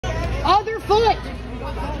Other foot.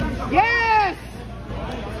 Yes.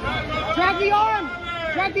 Drag the arm.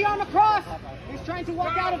 Drag the arm across. He's trying to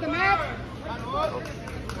walk out of the mat.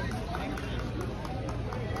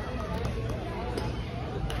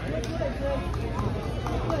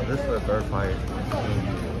 This is the third fight.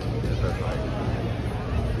 This is the third fight.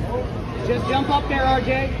 Just jump up there,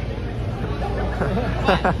 RJ.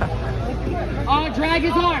 Oh, drag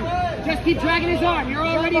his arm. Just keep dragging his arm. You're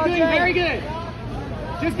already doing very good.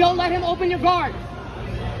 Just don't let him open your guard.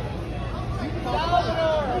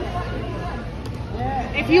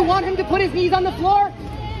 If you want him to put his knees on the floor,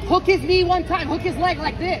 hook his knee one time. Hook his leg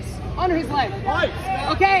like this, under his leg.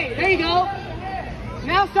 Okay, there you go.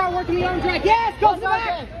 Now start working the arm drag. Yes, go to the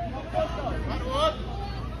back.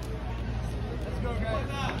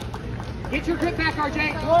 Get your grip back,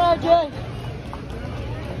 RJ. Come on, RJ.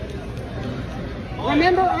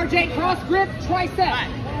 Remember, RJ, cross grip, tricep.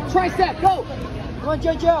 Tricep, go. Come on,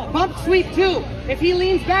 JoJo. Bump sweep too. If he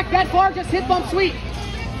leans back that far, just hit bump sweep.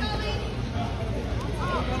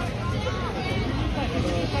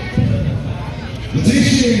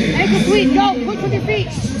 Ankle sweep, go. Push with your feet.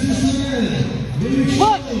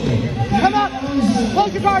 Push. Come up.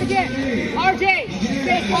 Close your guard again. RJ,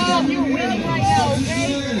 stay calm. You're winning right now,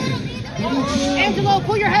 okay? Angelo,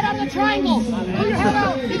 pull your head out of the triangle. Pull your head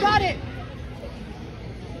out. You got it.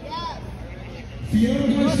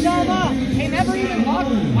 He never even walked.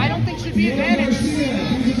 I don't think should be advantage.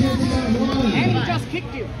 And he just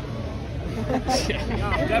kicked you.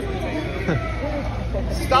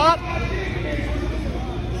 Stop.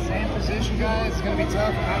 Same position, guys. It's going to be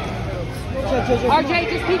tough. RJ,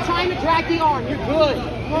 just keep trying to drag the arm. You're good.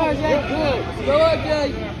 You're good. Go,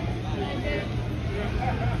 RJ.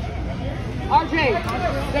 RJ,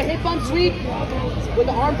 the hip bump sweep with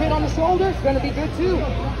the armpit on the shoulder is going to be good too.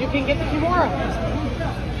 You can get the Kimura.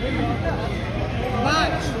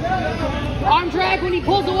 Arm drag when he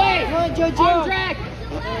pulls away. Come on, JoJo. Arm drag.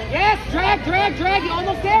 Yes, drag, drag, drag. You're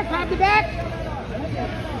almost there. Grab the back.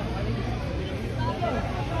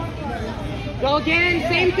 Go again.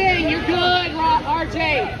 Same thing. You're good,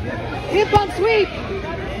 RJ. Hip bump sweep.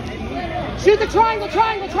 Shoot the triangle,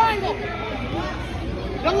 triangle, triangle.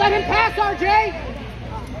 Don't let him pass, RJ.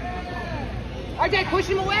 RJ, push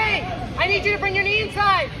him away. I need you to bring your knee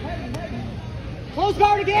inside. Close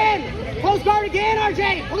guard again. Close guard again,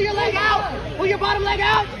 RJ. Pull your leg out. Pull your bottom leg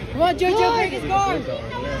out. Come on, JoJo, break his guard.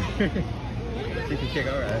 He can kick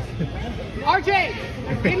our ass. RJ,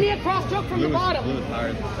 give me a cross choke from the bottom. Lewis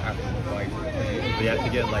tired after the fight. We have to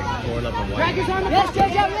get like 4 up and Drag his arm Yes,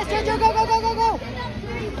 across. JoJo. Yes, JoJo. Go, go, go, go, go.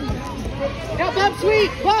 Now bump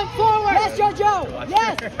sweep. Bump forward. Yes, JoJo.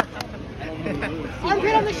 Yes.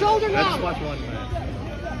 Armpit on the shoulder I just now. watched one match.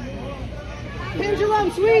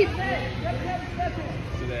 Pendulum sweep.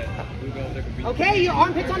 So that we go there could be Okay, your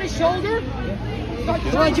armpit's on his shoulder. Start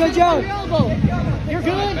Come on, JoJo. your elbow. You're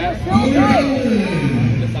good. You're still good.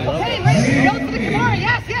 Okay, let's go to the Kimura.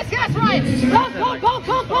 Yes, yes, yes, Ryan. Pump, pump, pump,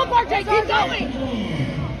 pump, pump, RJ. Keep going.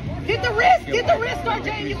 Get the wrist. Get the wrist,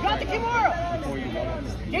 RJ. You've got the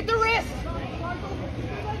Kimura. Get the wrist.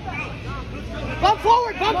 Bump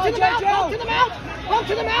forward. Bump to the mount. Bump to the mount. Bump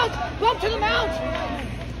to the mount. Bump to the mount.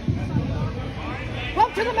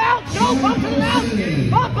 Bump to the mount. No, bump to the mount.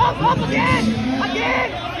 Bump, bump, bump again. Again.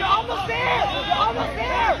 You're almost there. You're almost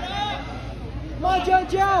there. Come on,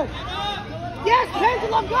 JoJo. Yes,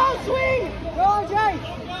 pendulum. Go. Swing. Go, RJ.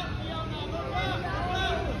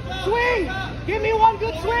 Swing. Give me one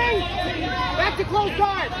good swing. Back to close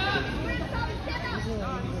guard.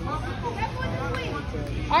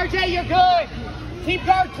 RJ, you're good. Keep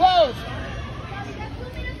guard closed.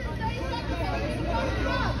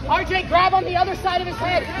 RJ, grab on the other side of his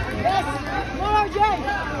head. Yes. Come on,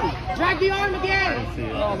 RJ. Drag the arm again.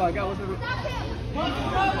 Oh my God, what's the...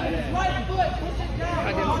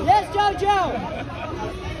 Yes, JoJo.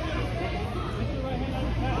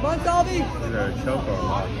 Come on, Salvi. Is there a choke or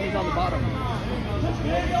what? He's on the bottom.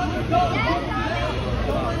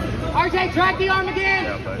 RJ, drag the arm again.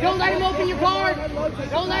 Yeah, but- Don't let him open your guard.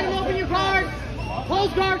 Don't let him open your guard.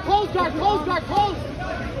 Close guard, close guard, close guard, close.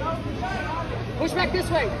 Push back this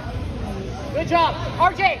way. Good job.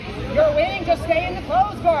 RJ, you're winning. Just stay in the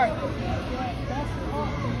close guard.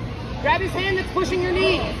 Grab his hand that's pushing your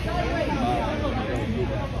knee.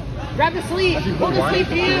 Grab the sleeve. Pull the sleeve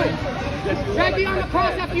to you. Drag the arm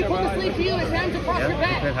across after you pull the sleeve to you. His hand's across your It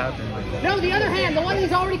back. happen. Like, No, the other hand, the one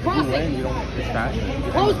he's already you crossing. win, you don't. It's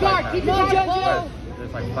faster. Close guard. Keep your guard closed.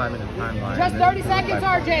 There's like 5-minute timeline. Just 30 seconds,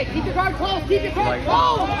 RJ. Keep your guard closed. Keep your guard Like,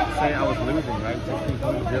 closed. say I was losing, right?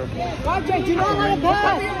 16-0. RJ, do not let him Cover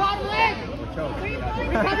pass. your bottom leg. choke.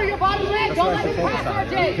 Recover your bottom leg. That's Don't what I let him should focus pass, on.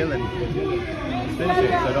 RJ. Kill him. Just finish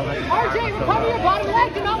it so I don't have to RJ, recover your bottom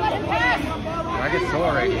leg. Do not let him pass. I get sore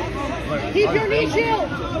already. Look, Keep your knee shield.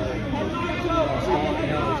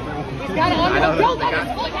 He's got to don't let his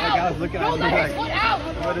foot out. Don't let his foot out.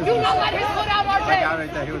 Do not let his foot out, That guy RJ.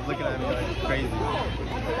 right there, he was looking at me like crazy.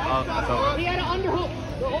 Oh, that's over. He had an underhook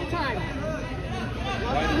the whole time.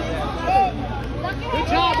 Good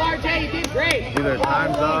job, RJ. You did great. Either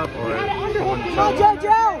time's up or You had an underhook. Come on,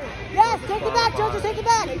 JoJo. Yes, take it back, JoJo, take it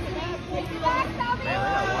back. Man, they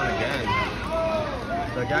got one again.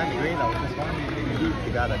 The guy in the green that was just one,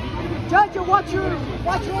 he got a knee. JoJo, watch your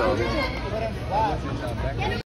energy.